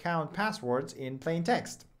millions of account passwords in plain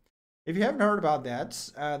text. If you haven't heard about that,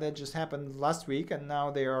 that just happened last week, and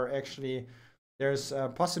now they are actually, there's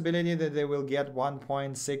a possibility that they will get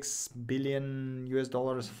 $1.6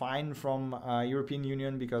 billion fine from European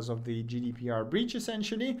Union because of the GDPR breach,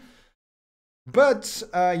 essentially. But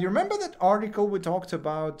you remember that article we talked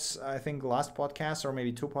about, I think last podcast or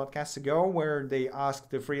maybe 2 podcasts ago, where they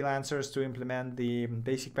asked the freelancers to implement the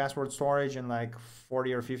basic password storage, and like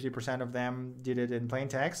 40 or 50% of them did it in plain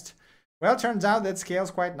text? Well, it turns out that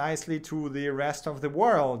scales quite nicely to the rest of the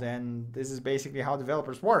world, and this is basically how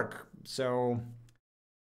developers work. So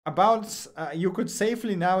you could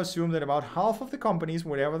safely now assume that about half of the companies,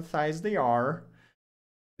 whatever size they are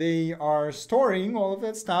storing all of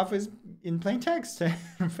that stuff is in plain text.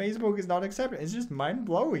 Facebook is not accepting. It's just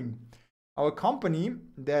mind-blowing. Our company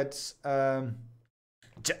that's, I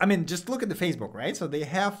mean, just look at the Facebook, right? So they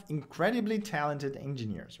have incredibly talented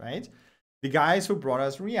engineers, right? The guys who brought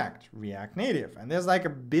us React Native. And there's like a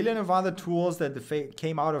billion of other tools that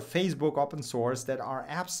came out of Facebook open source that are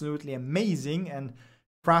absolutely amazing and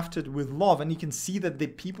crafted with love. And you can see that the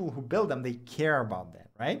people who build them, they care about that,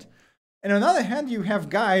 right? And on the other hand, you have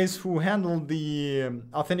guys who handle the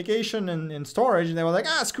authentication and storage, and they were like,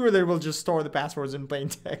 screw it, we'll just store the passwords in plain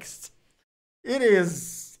text. It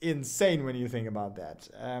is insane when you think about that.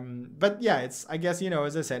 But yeah, I guess,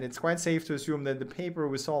 as I said, it's quite safe to assume that the paper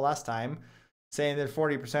we saw last time, saying that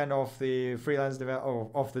 40% of the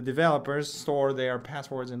of the developers store their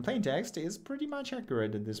passwords in plain text, is pretty much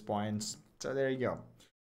accurate at this point. So there you go.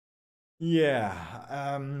 Yeah.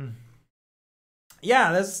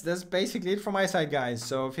 Yeah, that's basically it from my side, guys.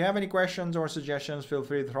 So if you have any questions or suggestions, feel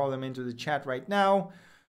free to throw them into the chat right now.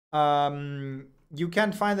 You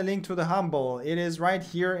can find the link to the Humble. It is right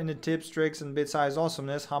here in the tips, tricks, and bit-size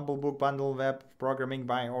awesomeness Humble book bundle web programming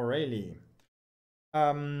by O'Reilly.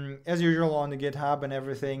 As usual on the GitHub and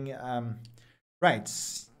everything. Right.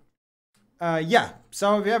 Yeah,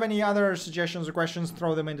 so if you have any other suggestions or questions,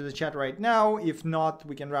 throw them into the chat right now. If not,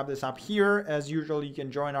 we can wrap this up here. As usual, you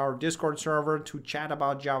can join our Discord server to chat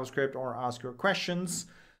about JavaScript or ask your questions.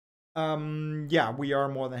 Yeah, we are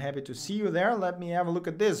more than happy to see you there. Let me have a look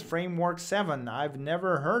at this. Framework 7. I've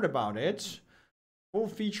never heard about it.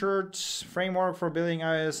 Full-featured framework for building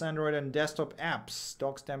iOS, Android, and desktop apps.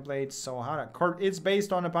 Docs templates. So it's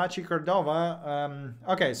based on Apache Cordova.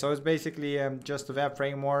 Okay, so it's basically just a web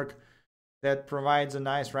framework that provides a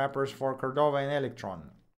nice wrappers for Cordova and Electron.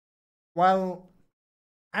 Well,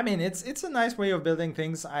 I mean, it's a nice way of building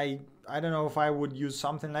things. I don't know if I would use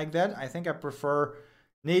something like that. I think I prefer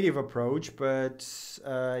native approach, but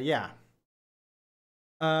yeah.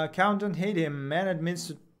 Count and hate him. Man admits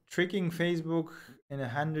to tricking Facebook in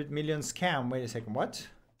 100 million scam. Wait a second, what?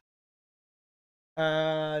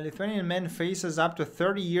 Lithuanian man faces up to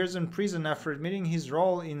 30 years in prison after admitting his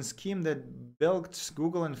role in scheme that bilked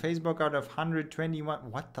Google and Facebook out of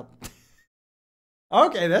 121. What the?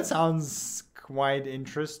 Okay, that sounds quite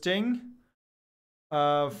interesting.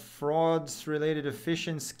 Frauds related to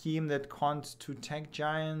phishing scheme that conned to tech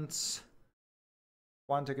giants.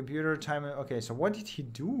 Quantum computer time. Okay, so what did he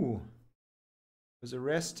do? Was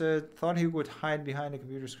arrested. Thought he would hide behind a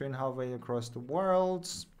computer screen halfway across the world.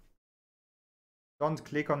 Don't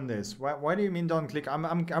click on this. Why do you mean don't click?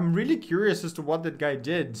 I'm really curious as to what that guy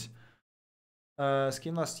did.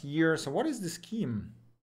 Scheme last year. So what is the scheme?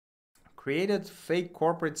 Created fake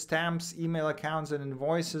corporate stamps, email accounts, and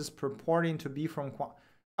invoices purporting to be from.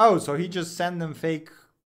 Oh, so he just sent them fake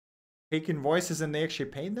invoices and they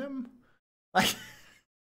actually paid them? Like,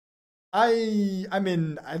 I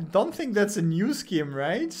mean, I don't think that's a new scheme,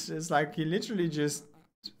 right? It's like he literally just.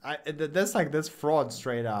 That's fraud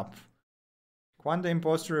straight up. Quanta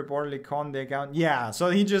imposter reportedly conned the account. Yeah, so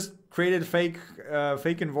he just created fake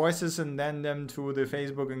invoices and then them to the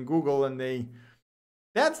Facebook and Google, and they.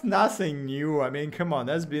 That's nothing new. I mean, come on,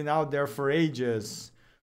 that's been out there for ages.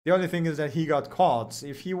 The only thing is that he got caught.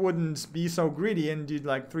 If he wouldn't be so greedy and did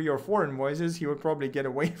like 3 or 4 invoices, he would probably get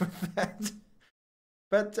away with that.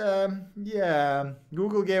 But yeah,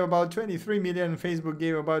 Google gave about 23 million, Facebook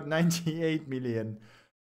gave about 98 million.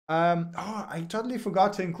 Oh, I totally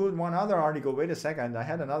forgot to include one other article. Wait a second, I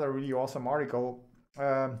had another really awesome article.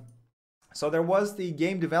 So there was the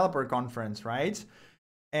Game Developer Conference, right?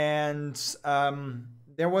 And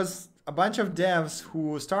there was a bunch of devs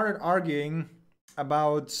who started arguing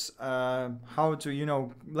about how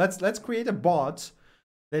to, let's create a bot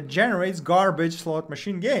that generates garbage slot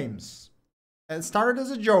machine games. It started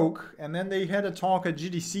as a joke, and then they had a talk at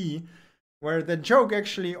GDC where the joke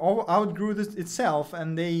actually outgrew itself,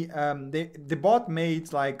 and the bot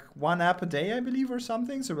made like 1 app a day, I believe, or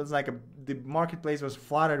something. So it was like the marketplace was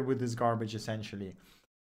flooded with this garbage essentially.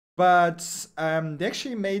 But they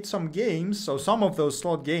actually made some games, so some of those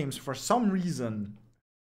slot games, for some reason,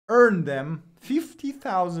 earned them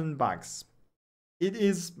 $50,000. it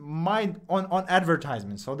is on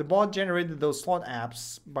advertisements. So the bot generated those slot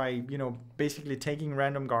apps by, you know, basically taking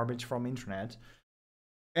random garbage from internet.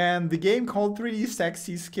 And the game called 3D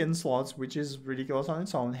Sexy Skin Slots, which is ridiculous on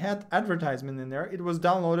its own, had advertisement in there. It was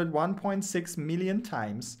downloaded 1.6 million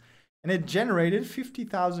times, and it generated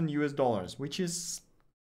 $50,000 US, which is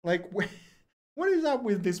like, what is up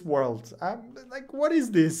with this world? Like, what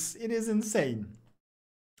is this? It is insane.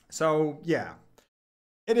 So yeah,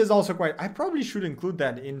 it is also quite, I probably should include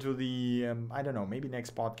that into the, I don't know, maybe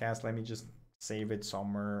next podcast. Let me just save it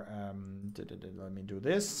somewhere. Let me do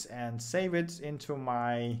this and save it into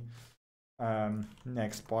my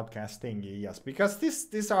next podcast thingy. Yes, because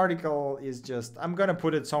this article is just, I'm gonna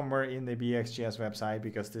put it somewhere in the BxJS website,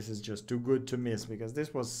 because this is just too good to miss, because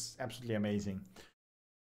this was absolutely amazing.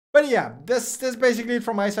 But yeah, that's basically it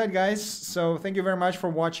from my side, guys. So thank you very much for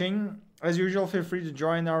watching. As usual, feel free to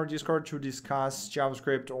join our Discord to discuss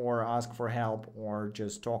JavaScript or ask for help or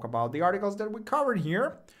just talk about the articles that we covered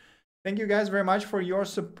here. Thank you guys very much for your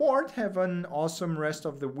support. Have an awesome rest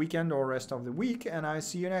of the weekend or rest of the week, and I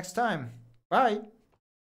see you next time. Bye.